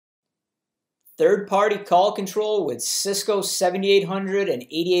third-party call control with Cisco 7800 and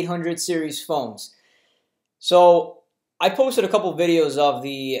 8800 series phones. So I posted a couple videos of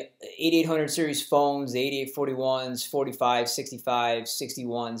the 8800 series phones, the 8841s, 45, 65,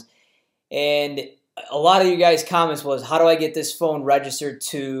 61s, and a lot of you guys' comments was, how do I get this phone registered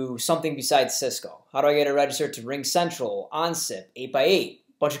to something besides Cisco? How do I get it registered to Ring Central, onSIP, 8x8, a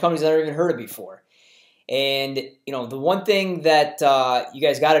bunch of companies I've never even heard of before. And you know, the one thing that you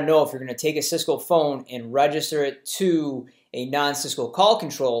guys got to know if you're going to take a Cisco phone and register it to a non-Cisco call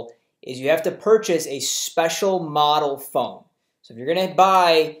control is you have to purchase a special model phone. So if you're going to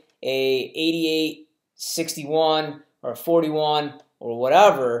buy a 88, 61, or 41 or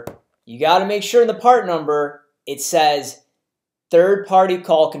whatever, you got to make sure in the part number it says third-party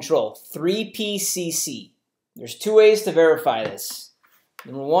call control, 3PCC. There's two ways to verify this.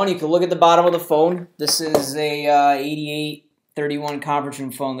 Number one, you can look at the bottom of the phone. This is a 8831 conference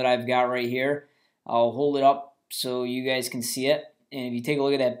room phone that I've got right here. I'll hold it up so you guys can see it. And if you take a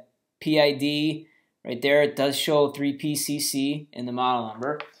look at that PID right there, it does show 3PCC in the model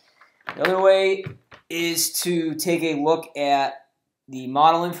number. The other way is to take a look at the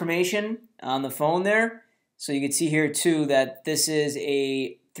model information on the phone there. So you can see here too that this is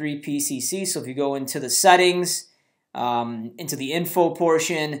a 3PCC. So if you go into the settings, into the info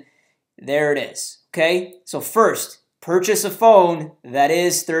portion, there it is. Okay, so first, purchase a phone that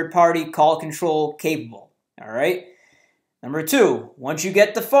is third-party call control capable. All right. Number two, once you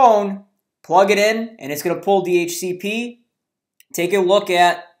get the phone, plug it in, and it's going to pull DHCP. Take a look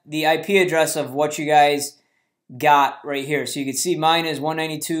at the IP address of what you guys got right here. So you can see mine is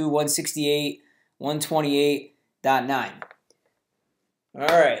 192.168.128.9. All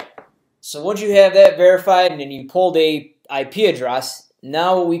right. So once you have that verified and then you pulled a IP address,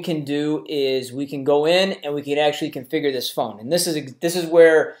 now what we can do is we can go in and we can actually configure this phone. And this is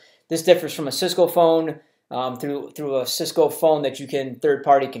where this differs from a Cisco phone through a Cisco phone that you can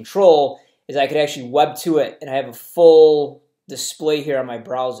third-party control, is I could actually web to it and I have a full display here on my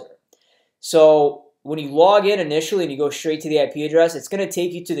browser. So when you log in initially and you go straight to the IP address, it's going to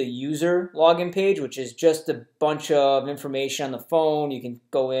take you to the user login page, which is just a bunch of information on the phone. You can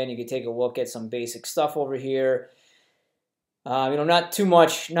go in, you can take a look at some basic stuff over here. You know, not too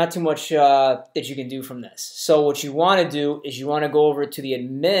much that you can do from this. So what you want to do is you want to go over to the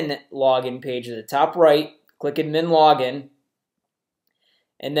admin login page at the top right, click admin login,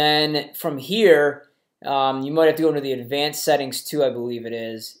 and then from here, you might have to go into the advanced settings too, I believe it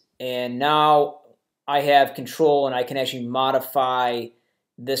is. And now I have control and I can actually modify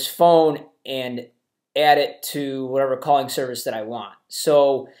this phone and add it to whatever calling service that I want.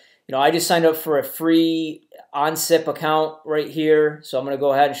 So, you know, I just signed up for a free onSIP account right here. So I'm going to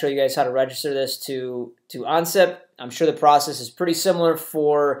go ahead and show you guys how to register this to onSIP. I'm sure the process is pretty similar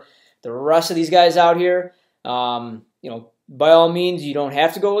for the rest of these guys out here. You know, by all means, you don't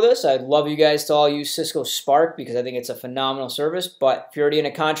have to go with this. I'd love you guys to all use Cisco Spark because I think it's a phenomenal service. But if you're already in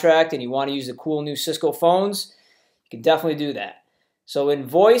a contract and you want to use the cool new Cisco phones, you can definitely do that. So in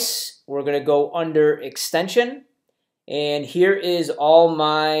voice, we're going to go under extension. And here is all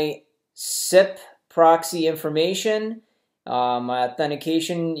my SIP proxy information, my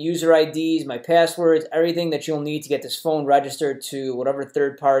authentication, user IDs, my passwords, everything that you'll need to get this phone registered to whatever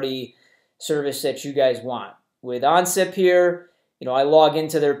third-party service that you guys want. With onSIP here, you know, I log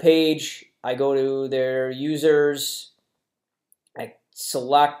into their page, I go to their users, I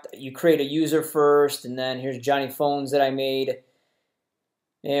select, you create a user first, and then here's Johnny Phones that I made.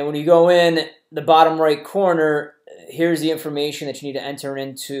 And when you go in the bottom right corner, here's the information that you need to enter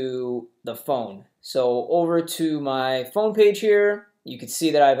into the phone. So over to my phone page here, you can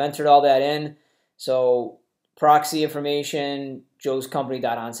see that I've entered all that in. So proxy information,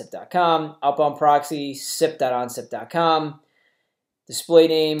 joescompany.onsip.com, outbound proxy, sip.onsip.com, display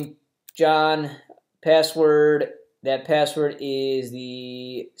name, John, password, that password is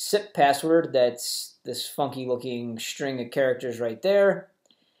the SIP password, that's this funky looking string of characters right there.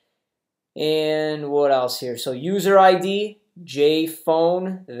 And what else here? So user ID,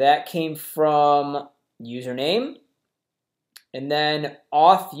 jphone, that came from username. And then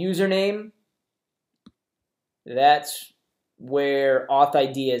auth username, that's where auth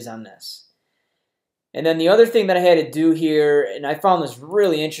ID is on this. And then the other thing that I had to do here, and I found this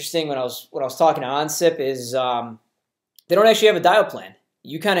really interesting when I was talking to onSIP, is they don't actually have a dial plan.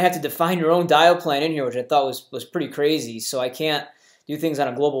 You kind of have to define your own dial plan in here, which I thought was pretty crazy. So I can't do things on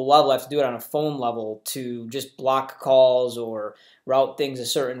a global level. I have to do it on a phone level to just block calls or route things a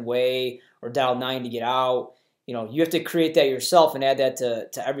certain way or dial 9 to get out. You know, you have to create that yourself and add that to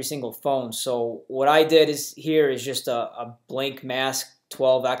every single phone. So what I did is here is just a blank mask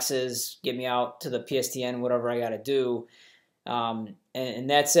 12 X's, get me out to the PSTN, whatever I got to do. And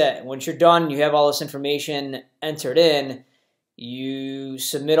that's it. Once you're done, you have all this information entered in, you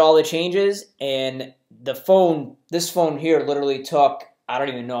submit all the changes, and this phone here literally took, I don't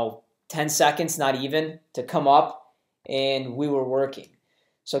even know, 10 seconds, not even, to come up, and we were working.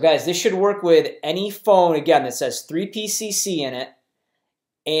 So guys, this should work with any phone, again, that says 3PCC in it,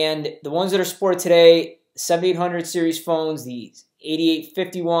 and the ones that are supported today, 7800 series phones, the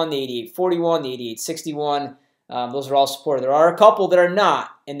 8851, the 8841, the 8861, those are all supported. There are a couple that are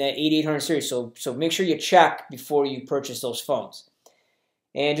not in the 8800 series, so make sure you check before you purchase those phones.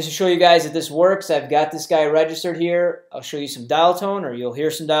 And just to show you guys that this works, I've got this guy registered here. I'll show you some dial tone, or you'll hear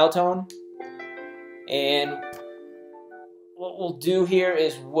some dial tone. And what we'll do here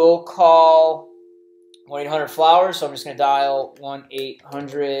is we'll call 1-800-FLOWERS. So I'm just going to dial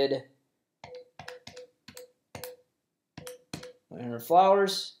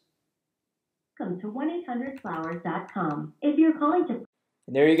 1-800-FLOWERS. Welcome to 1-800-FLOWERS.com. If you're calling to...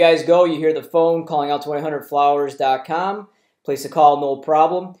 And there you guys go. You hear the phone calling out to 1-800-FLOWERS.com. Place a call, no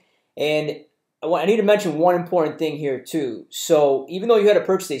problem. And I need to mention one important thing here too. So even though you had to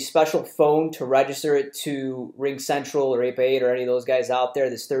purchase a special phone to register it to Ring Central or 8x8 or any of those guys out there,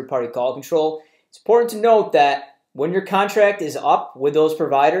 this third-party call control, it's important to note that when your contract is up with those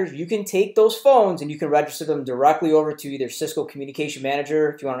providers, you can take those phones and you can register them directly over to either Cisco Communication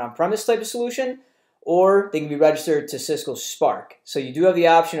Manager if you want an on-premise type of solution, or they can be registered to Cisco Spark. So you do have the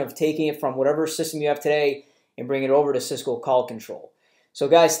option of taking it from whatever system you have today and bring it over to Cisco Call Control. So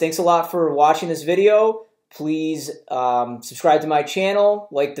guys, thanks a lot for watching this video. Please subscribe to my channel,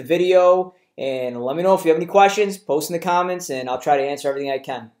 like the video, and let me know if you have any questions. Post in the comments, and I'll try to answer everything I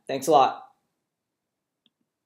can. Thanks a lot.